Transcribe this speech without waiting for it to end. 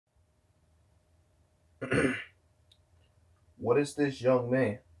What is this young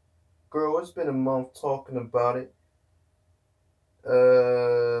man? Girl, it's been a month talking about it.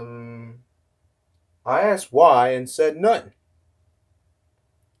 Um, I asked why and said nothing.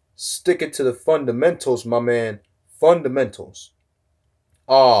 Stick it to the fundamentals, my man. Fundamentals.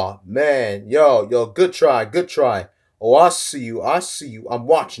 Aw, man. Yo, good try, good try. Oh, I see you. I'm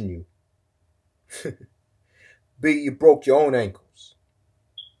watching you. B, you broke your own ankles.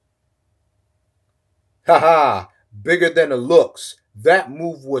 Haha, bigger than the looks. That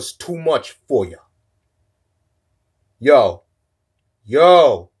move was too much for you. Yo,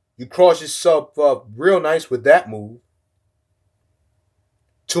 you crossed yourself up real nice with that move.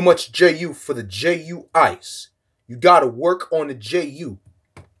 Too much JU for the JU ice. You gotta work on the JU.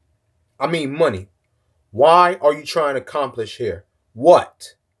 I mean money. Why are you trying to accomplish here?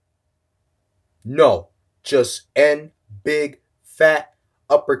 What? No, just N, big, fat,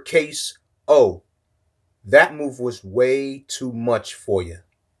 uppercase O. That move was way too much for you.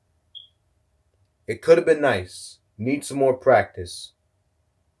 It could have been nice. Need some more practice.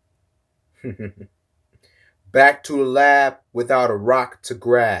 Back to the lab without a rock to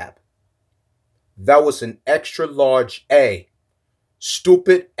grab. That was an extra large A.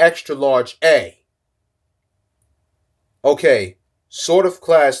 Stupid extra large A. Okay, sort of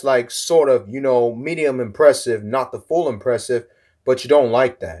class like sort of, medium impressive, not the full impressive, but you don't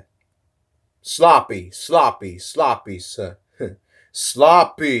like that. Sloppy, sir.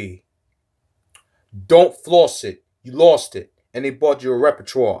 Sloppy. Don't floss it. You lost it, and they bought you a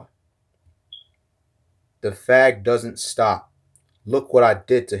repertoire. The fag doesn't stop. Look what I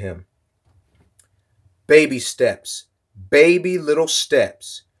did to him. Baby steps. Baby little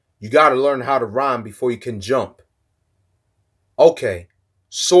steps. You gotta learn how to rhyme before you can jump. Okay,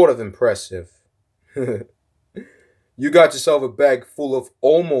 sort of impressive. You got yourself a bag full of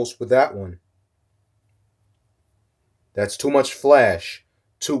almost with that one. That's too much flash.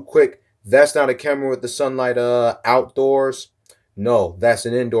 Too quick. That's not a camera with the sunlight outdoors. No, that's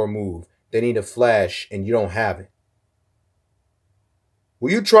an indoor move. They need a flash and you don't have it.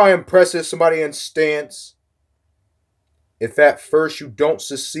 Will you try impressing somebody in stance? If at first you don't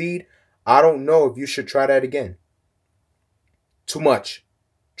succeed, I don't know if you should try that again. Too much.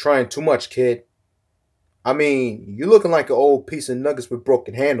 Trying too much, kid. I mean, you looking like an old piece of nuggets with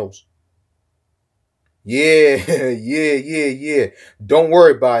broken handles. Yeah, yeah. Don't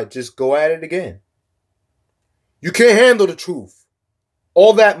worry about it. Just go at it again. You can't handle the truth.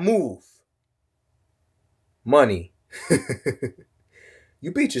 All that move. Money.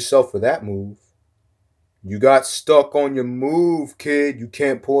 You beat yourself for that move. You got stuck on your move, kid. You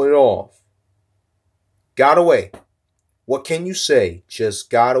can't pull it off. Got away. What can you say? Just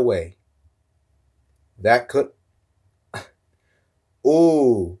got away. That could...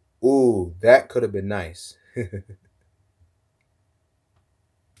 Ooh, that could have been nice.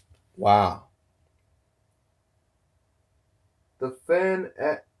 Wow. The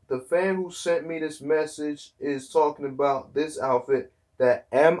fan who sent me this message is talking about this outfit that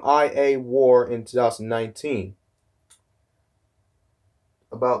M.I.A wore in 2019,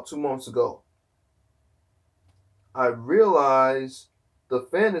 about 2 months ago. I realize the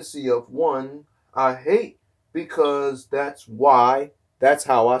fantasy of one I hate because that's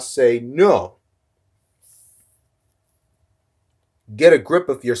how I say no. Get a grip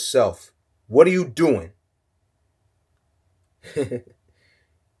of yourself. What are you doing?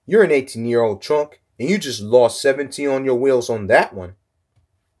 You're an 18-year-old trunk, and you just lost 17 on your wheels on that one.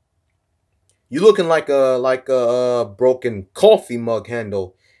 You looking like a broken coffee mug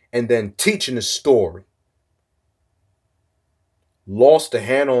handle, and then teaching a story. Lost the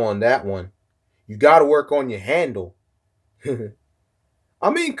handle on that one. You got to work on your handle. I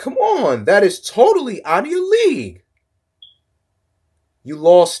mean, come on. That is totally out of your league. You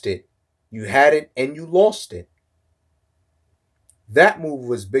lost it. You had it and you lost it. That move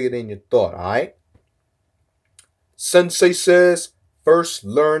was bigger than you thought, alright? Sensei says, first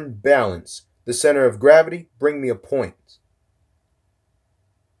learn balance. The center of gravity, bring me a point.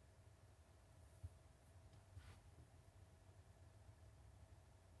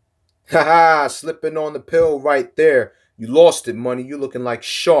 Haha, slipping on the pill right there. You lost it, money. You looking like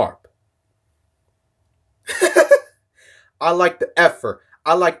Sharp. I like the effort.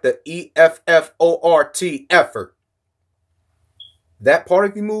 I like the EFFORT effort. That part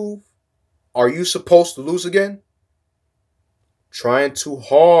of your move, are you supposed to lose again? Trying too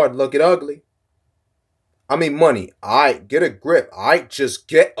hard, look it ugly. I mean money. Alright, get a grip. Alright, just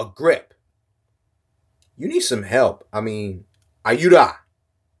get a grip. You need some help. I mean, ayuda.